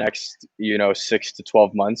happening in the next 6 to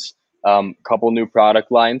 12 months. Couple new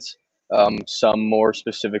product lines, some more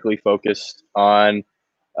specifically focused on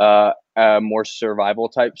more survival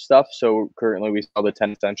type stuff. So currently we sell the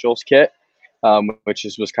 10 Essentials kit, which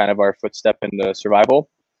was kind of our footstep into survival.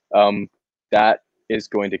 That is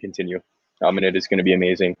going to continue, and it is going to be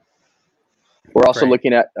amazing. We're also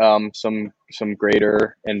looking at some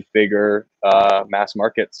greater and bigger mass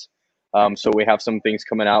markets. So we have some things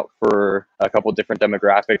coming out for a couple different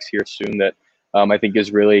demographics here soon that I think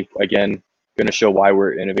is really, again, going to show why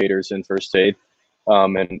we're innovators in first aid,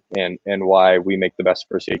 and why we make the best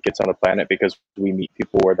first aid kits on the planet, because we meet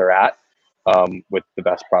people where they're at with the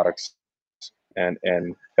best products and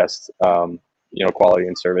best quality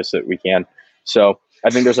and service that we can. So I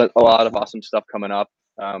think there's a lot of awesome stuff coming up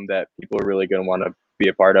that people are really going to want to be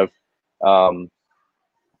a part of. And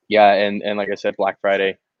like I said, Black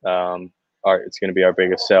Friday, it's going to be our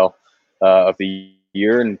biggest sale of the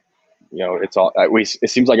year, and it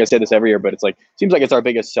seems like I say this every year, but it seems like it's our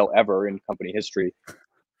biggest sale ever in company history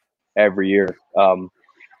every year.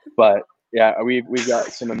 But yeah, we've got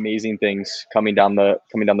some amazing things coming down the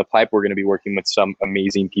pipe. We're going to be working with some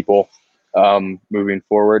amazing people moving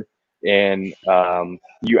forward, and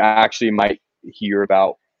you actually might hear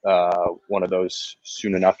about one of those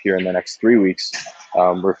soon enough here in the next 3 weeks,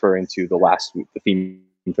 referring to the last week, the theme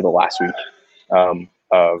for the last week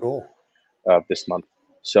of Cool. This month.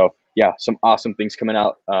 So yeah, some awesome things coming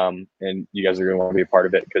out, and you guys are going to want to be a part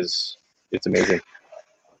of it because it's amazing.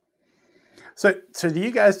 So do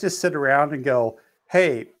you guys just sit around and go,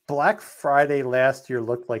 hey, Black Friday last year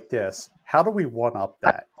looked like this. How do we one up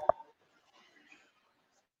that?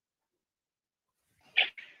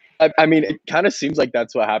 I mean, it kind of seems like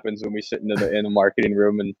that's what happens when we sit in the marketing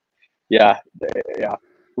room, and yeah,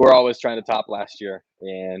 we're always trying to top last year.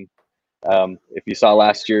 And if you saw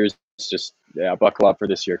last year's, just buckle up for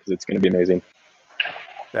this year because it's going to be amazing.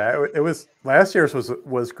 Yeah, it was last year's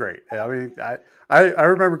was great. I mean, I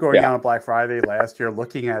remember going out on Black Friday last year,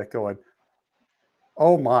 looking at it, going,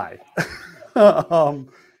 "Oh my!"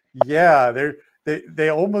 Yeah, they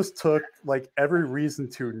almost took like every reason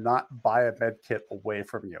to not buy a med kit away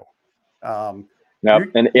from you. We're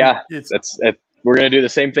gonna do the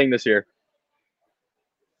same thing this year.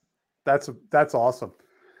 That's awesome.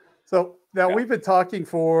 So now we've been talking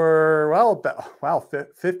for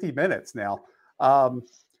 50 minutes now.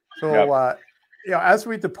 As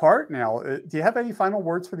we depart now, do you have any final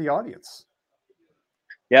words for the audience?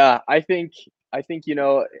 Yeah, I think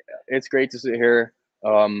it's great to sit here,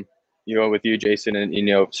 with you, Jason, and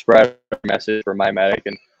spread our message for MyMedic,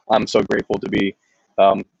 and I'm so grateful to be,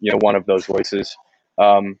 one of those voices.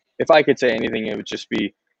 If I could say anything, it would just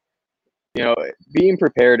be, being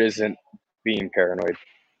prepared isn't being paranoid,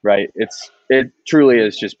 right? It truly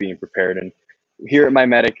is just being prepared, and here at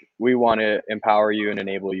MyMedic, we want to empower you and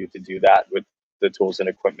enable you to do that with the tools and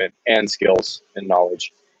equipment and skills and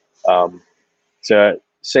knowledge to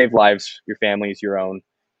save lives, your families, your own,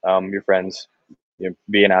 your friends,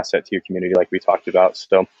 be an asset to your community like we talked about.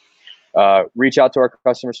 So reach out to our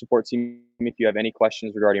customer support team if you have any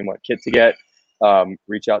questions regarding what kit to get.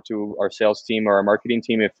 Reach out to our sales team or our marketing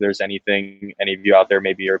team if there's anything, any of you out there,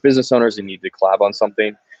 maybe you're business owners and need to collab on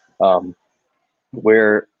something.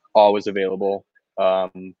 We're always available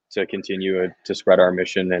to continue to spread our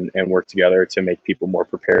mission and work together to make people more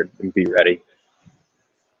prepared and be ready.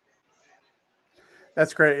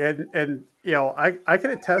 That's great, and I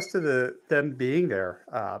can attest to them being there.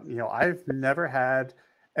 I've never had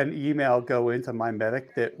an email go into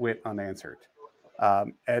MyMedic that went unanswered.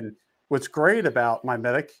 And what's great about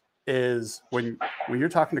MyMedic is when you're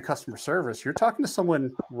talking to customer service, you're talking to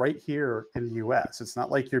someone right here in the U.S. It's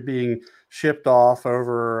not like you're being shipped off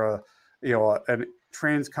over a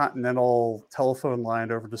transcontinental telephone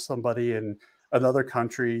line over to somebody in another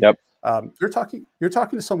country. Yep. You're talking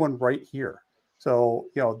to someone right here. So,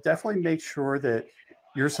 definitely make sure that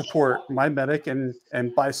you support MyMedic,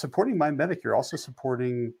 and by supporting MyMedic, you're also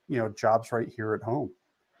supporting, jobs right here at home.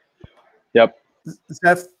 Yep.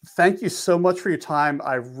 Zeph, thank you so much for your time.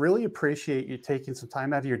 I really appreciate you taking some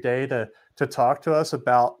time out of your day to talk to us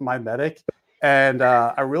about MyMedic. And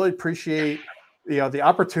I really appreciate, the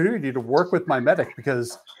opportunity to work with MyMedic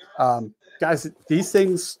because, guys, these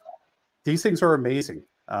things are amazing.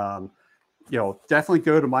 Definitely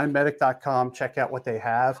go to mymedic.com, check out what they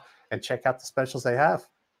have, and check out the specials they have.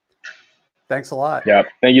 Thanks a lot. Yeah.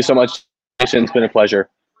 Thank you so much, Jason. It's been a pleasure.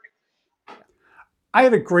 I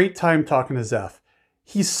had a great time talking to Zeph.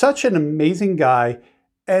 He's such an amazing guy,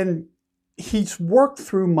 and he's worked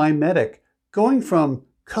through MyMedic, going from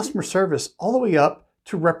customer service all the way up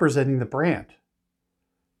to representing the brand.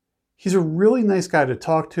 He's a really nice guy to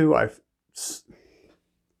talk to. I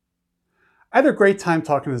had a great time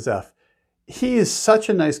talking to Zeph. He is such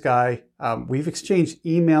a nice guy. We've exchanged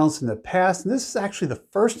emails in the past, and this is actually the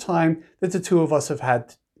first time that the two of us have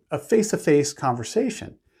had a face-to-face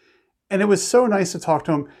conversation. And it was so nice to talk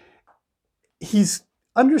to him. He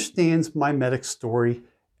understands MyMedic's story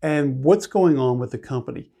and what's going on with the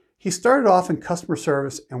company. He started off in customer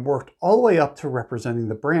service and worked all the way up to representing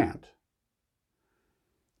the brand.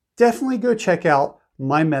 Definitely go check out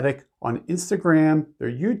MyMedic on Instagram,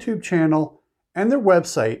 their YouTube channel, and their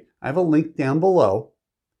website. I have a link down below.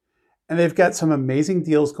 And they've got some amazing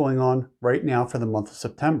deals going on right now for the month of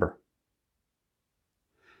September.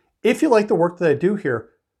 If you like the work that I do here,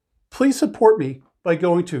 please support me by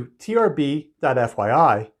going to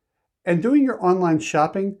trb.fyi and doing your online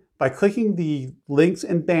shopping by clicking the links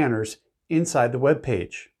and banners inside the web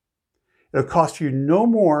page. It'll cost you no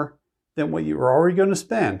more than what you were already going to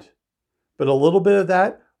spend, but a little bit of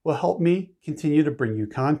that will help me continue to bring you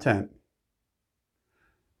content.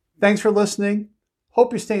 Thanks for listening.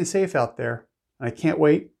 Hope you're staying safe out there, and I can't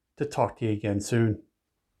wait to talk to you again soon.